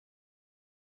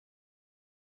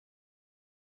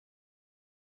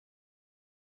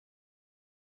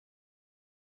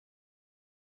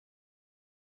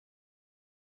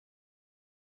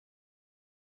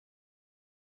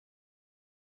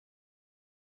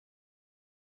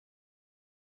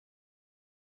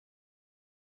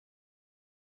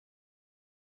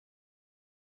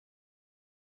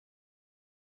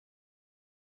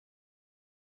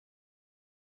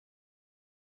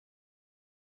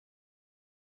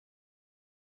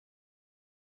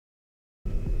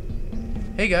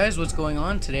Hey guys, what's going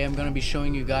on? Today I'm going to be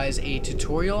showing you guys a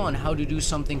tutorial on how to do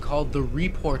something called the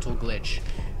Reportal glitch.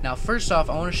 Now first off,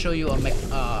 I want to show you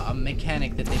a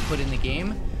mechanic that they put in the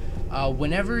game.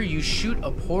 Whenever you shoot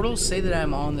a portal, say that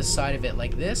I'm on the side of it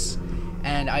like this,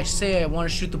 and I say I want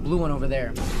to shoot the blue one over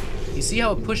there. You see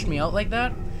how it pushed me out like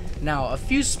that? Now a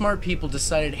few smart people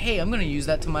decided, hey, I'm going to use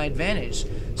that to my advantage.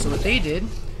 So what they did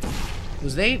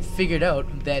was they figured out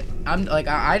that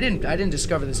I didn't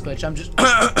discover this glitch. I'm just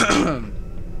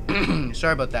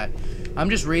sorry about that. I'm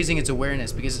just raising its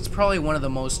awareness because it's probably one of the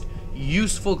most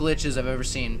useful glitches I've ever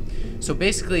seen. So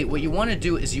basically what you want to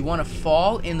do is you want to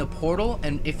fall in the portal,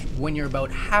 and when you're about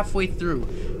halfway through,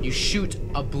 you shoot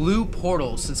a blue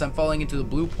portal. Since I'm falling into the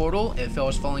blue portal, if I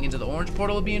was falling into the orange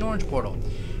portal, it'd be an orange portal.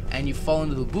 And you fall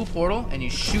into the blue portal and you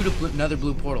shoot another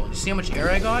blue portal. You see how much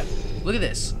air I got? Look at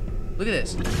this. Look at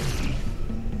this.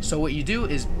 So what you do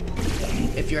is,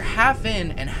 if you're half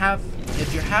in and half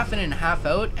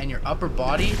out, and your upper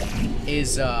body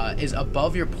is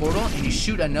above your portal, and you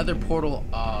shoot another portal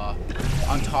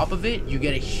on top of it, you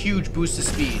get a huge boost of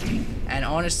speed. And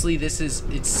honestly,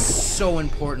 it's so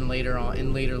important later on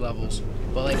in later levels.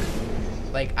 But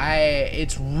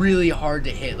it's really hard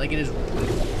to hit. Like, it is.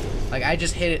 Like, I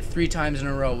just hit it 3 times in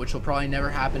a row, which will probably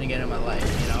never happen again in my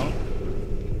life, you know.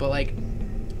 But like,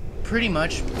 pretty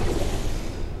much.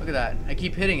 Look at that. I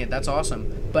keep hitting it. That's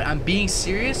awesome. But I'm being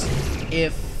serious.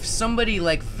 If somebody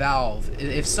like Valve,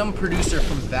 if some producer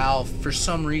from Valve for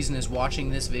some reason is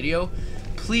watching this video,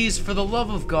 please, for the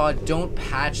love of God, don't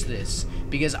patch this.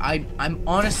 Because I'm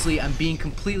being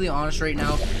completely honest right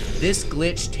now. This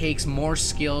glitch takes more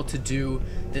skill to do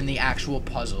than the actual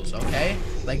puzzles, okay?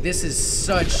 Like, this is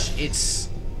such,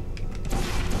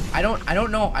 I don't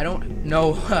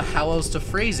know how else to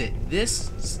phrase it. This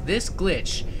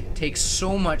glitch takes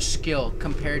so much skill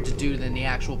compared to do than the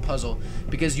actual puzzle,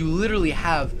 because you literally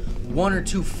have 1 or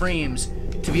 2 frames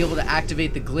to be able to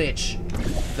activate the glitch.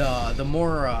 The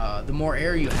more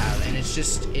air you have, and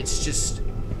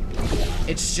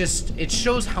it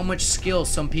shows how much skill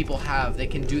some people have that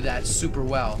can do that super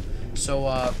well.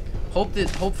 So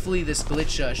hopefully this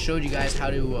glitch showed you guys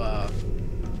how to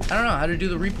I don't know, how to do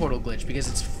the Reportal glitch, because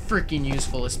it's freaking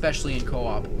useful, especially in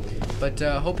co-op. But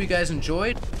hope you guys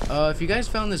enjoyed. If you guys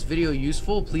found this video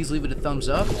useful, please leave it a thumbs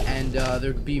up, and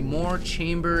there'll be more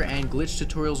chamber and glitch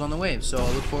tutorials on the way, so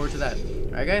I look forward to that.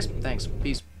 Alright guys, thanks,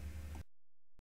 peace.